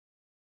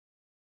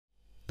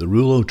The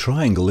Reuleaux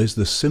triangle is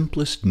the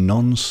simplest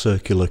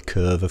non-circular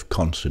curve of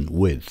constant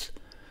width.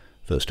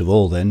 First of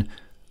all then,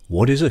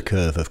 what is a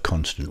curve of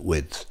constant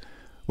width?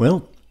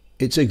 Well,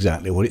 it's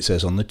exactly what it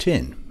says on the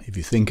tin. If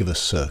you think of a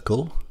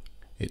circle,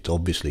 it's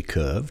obviously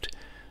curved,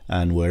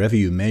 and wherever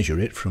you measure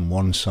it from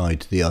one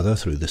side to the other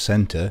through the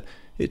centre,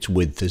 its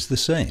width is the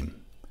same.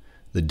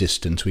 The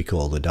distance we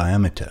call the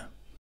diameter.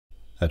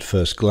 At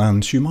first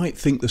glance, you might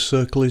think the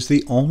circle is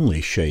the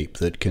only shape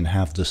that can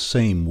have the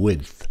same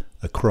width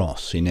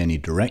across in any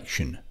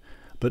direction.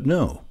 But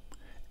no,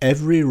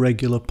 every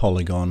regular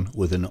polygon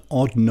with an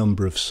odd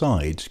number of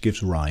sides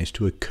gives rise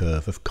to a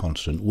curve of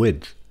constant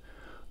width.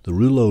 The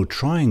Reuleaux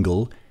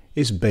triangle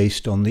is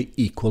based on the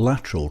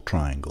equilateral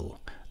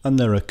triangle, and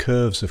there are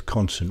curves of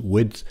constant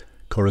width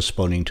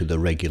corresponding to the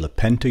regular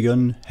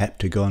pentagon,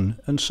 heptagon,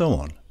 and so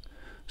on.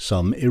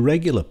 Some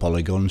irregular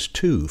polygons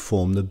too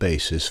form the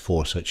basis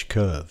for such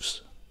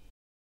curves.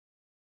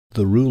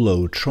 The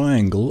Reuleaux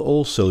triangle,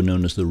 also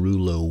known as the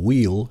Reuleaux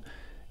wheel,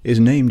 is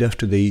named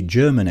after the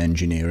German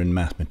engineer and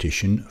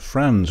mathematician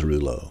Franz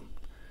Reuleaux.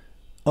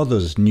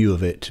 Others knew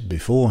of it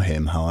before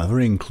him,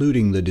 however,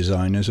 including the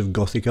designers of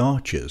Gothic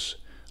arches,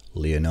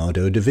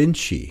 Leonardo da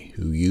Vinci,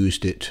 who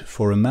used it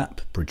for a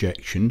map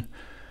projection,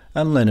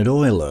 and Leonhard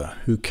Euler,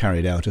 who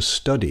carried out a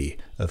study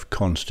of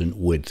constant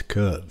width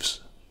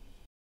curves.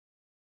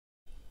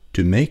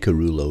 To make a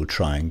Reuleaux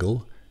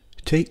triangle,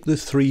 take the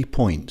 3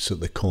 points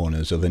at the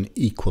corners of an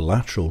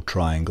equilateral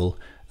triangle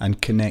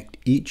and connect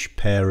each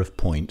pair of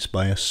points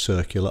by a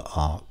circular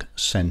arc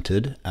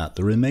centered at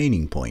the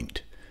remaining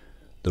point.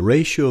 The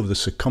ratio of the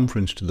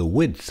circumference to the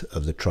width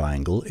of the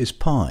triangle is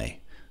pi,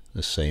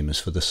 the same as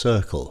for the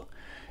circle.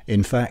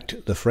 In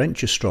fact, the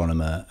French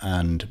astronomer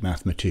and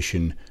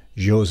mathematician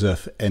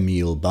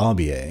Joseph-Émile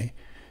Barbier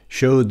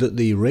showed that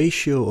the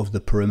ratio of the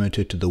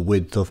perimeter to the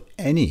width of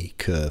any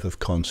curve of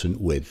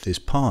constant width is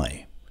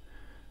pi.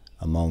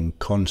 Among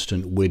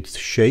constant width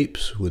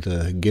shapes with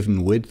a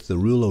given width, the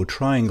Reuleaux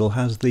triangle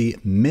has the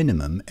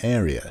minimum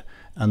area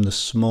and the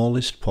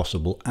smallest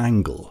possible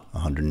angle,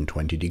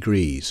 120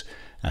 degrees,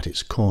 at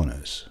its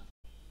corners.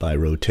 By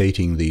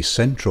rotating the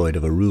centroid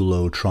of a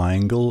Reuleaux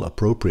triangle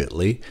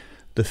appropriately,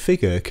 the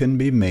figure can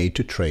be made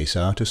to trace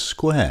out a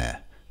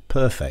square,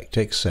 perfect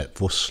except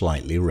for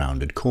slightly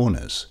rounded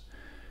corners.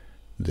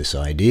 This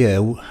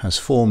idea has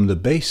formed the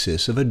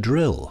basis of a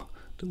drill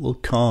that will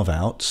carve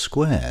out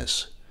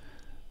squares.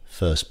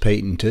 First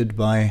patented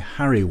by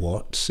Harry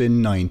Watts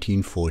in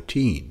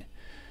 1914.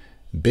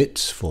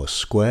 Bits for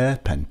square,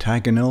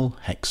 pentagonal,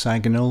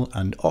 hexagonal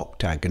and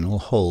octagonal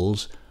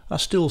holes are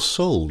still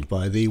sold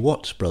by the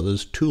Watts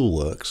Brothers Tool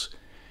Works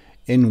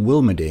in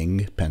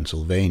Wilmerding,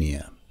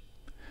 Pennsylvania.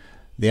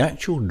 The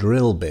actual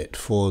drill bit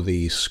for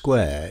the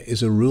square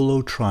is a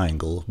Reuleaux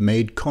triangle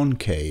made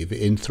concave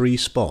in 3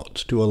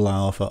 spots to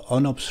allow for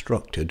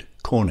unobstructed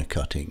corner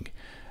cutting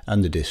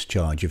and the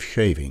discharge of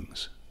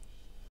shavings.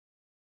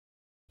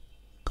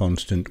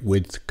 Constant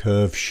width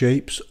curve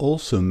shapes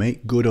also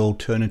make good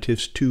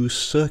alternatives to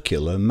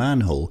circular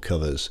manhole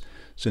covers,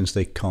 since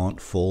they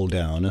can't fall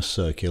down a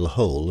circular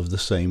hole of the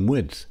same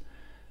width.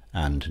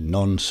 And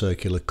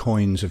non-circular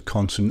coins of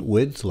constant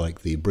width,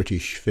 like the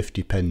British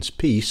 50p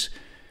piece,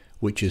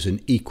 which is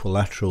an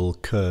equilateral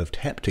curved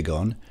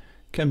heptagon,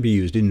 can be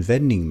used in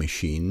vending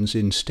machines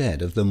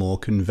instead of the more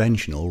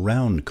conventional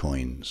round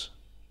coins.